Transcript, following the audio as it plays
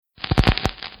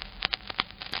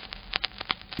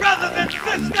Brothers and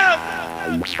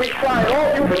sisters! We tried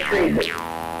all you for treason.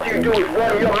 All you do is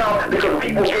run your mouth because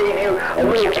people gave you a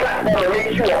little platform and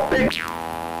made you a big.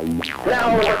 Now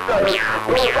all of a sudden,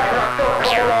 those like myself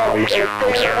come along and stand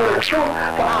for the truth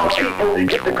for our people.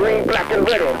 Get the green, black, and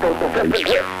red on. So Professor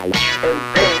Griff and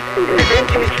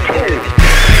Vintage Kids.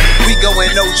 We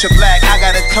going ultra black, I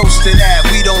got a toast to that.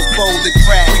 We don't fold the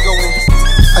crack. We going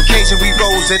occasion we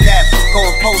rose in that,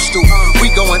 going postal.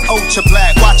 We going ultra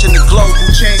black, watching the global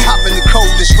change, hopping the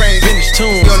coldest rain. Vintage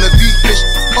tune on the beat, bitch,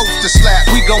 post the slap.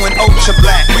 We going ultra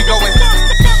black. We going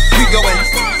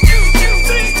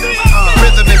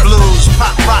rhythm and blues,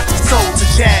 pop, rock, soul to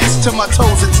jazz, till my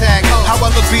toes attack. How I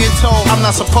look being told, I'm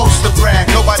not supposed to brag.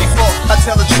 Nobody fault, I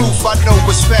tell the truth, I know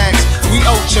it's facts. We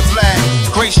ultra black,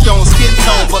 gray stone, skin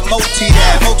tone, but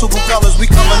multi-that. Multiple colors, we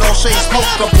come in all shades,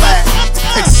 mocha black.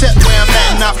 Except where I'm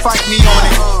at and not fight me on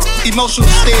it. Emotional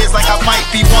stares like I might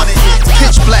be wanted.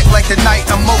 Pitch black like the night,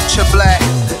 I'm ultra black.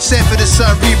 Sent for the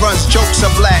sun, reruns, jokes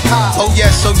are black. Oh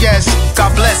yes,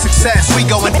 God bless success. We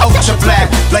going ultra black,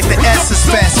 like the S is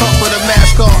fast. Talk with a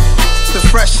mask on, the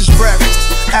freshest breath.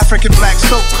 African black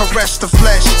soap, caress the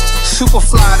flesh. Super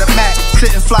fly the Mac,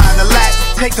 sitting fly in the lap.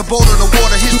 Take a boat on the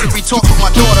water, history talk with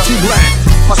my daughter.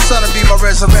 My son will be my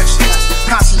resurrection.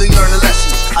 Constantly learning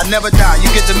lessons. I never die, you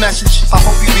get the message. I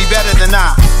hope you be better than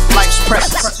I. Life's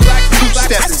precious.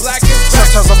 Two-stepping.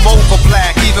 Sometimes I'm over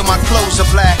black, even my clothes are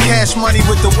black. Cash money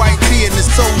with the white tee and the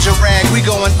soldier rag. We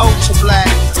going ultra black,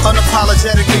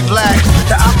 unapologetically black.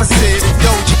 The opposite of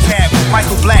Doja Cat,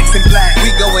 Michael Black's in black.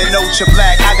 We going ultra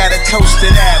black, I got a toast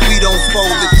to that. We don't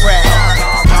fold the crack.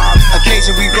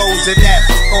 Occasion we rose in that,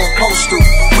 on postal.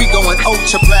 We going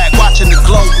ultra black, watching the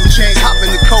global change,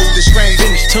 hopping the coldest rain.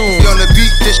 Vintage tune on the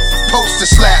beat, this poster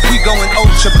slap. We going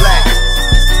ultra black.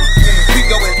 We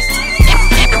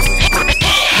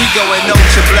going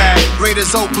ultra black.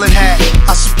 Raiders Oakland hat,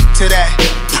 I speak to that.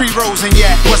 Pre-rolls and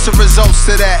yak, what's the results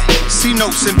to that? C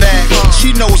notes and bag. She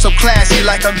knows I'm classy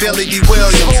like I'm Billy D.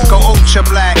 Williams. Go ultra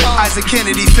black, Isaac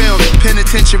Kennedy film.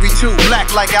 Penitentiary too, black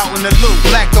like out in the loop.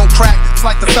 Black don't crack, it's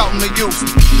like the fountain of youth.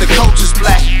 The culture's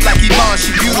black, like Iman,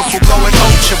 she beautiful. Going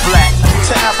ultra black.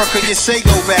 To Africa, you say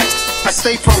go back. I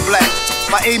stay pro-black,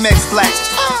 my Amex black.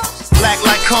 Black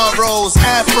like cornrows,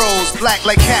 afros, black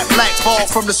like Cat Black Ball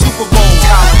from the Super Bowl.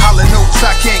 Holla notes,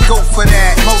 I can't go for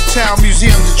that. Motown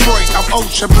Museum, Detroit, I'm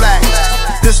ultra black.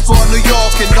 This for New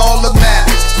York and all the map.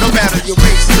 No matter your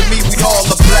race, to me we all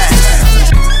are black.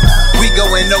 We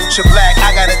going ultra black,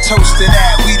 I got a toast to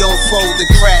that. We don't fold the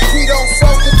crack.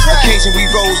 Occasion we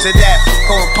rose to that,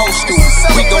 going postal.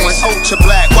 We going ultra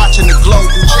black, watching the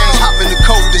global change, hopping the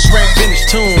coldest rain. Vintage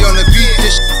tune on the beat,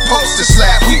 this poster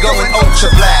slap. We going ultra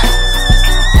black.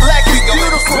 Black is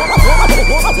beautiful.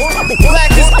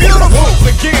 Black is beautiful.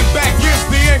 Again.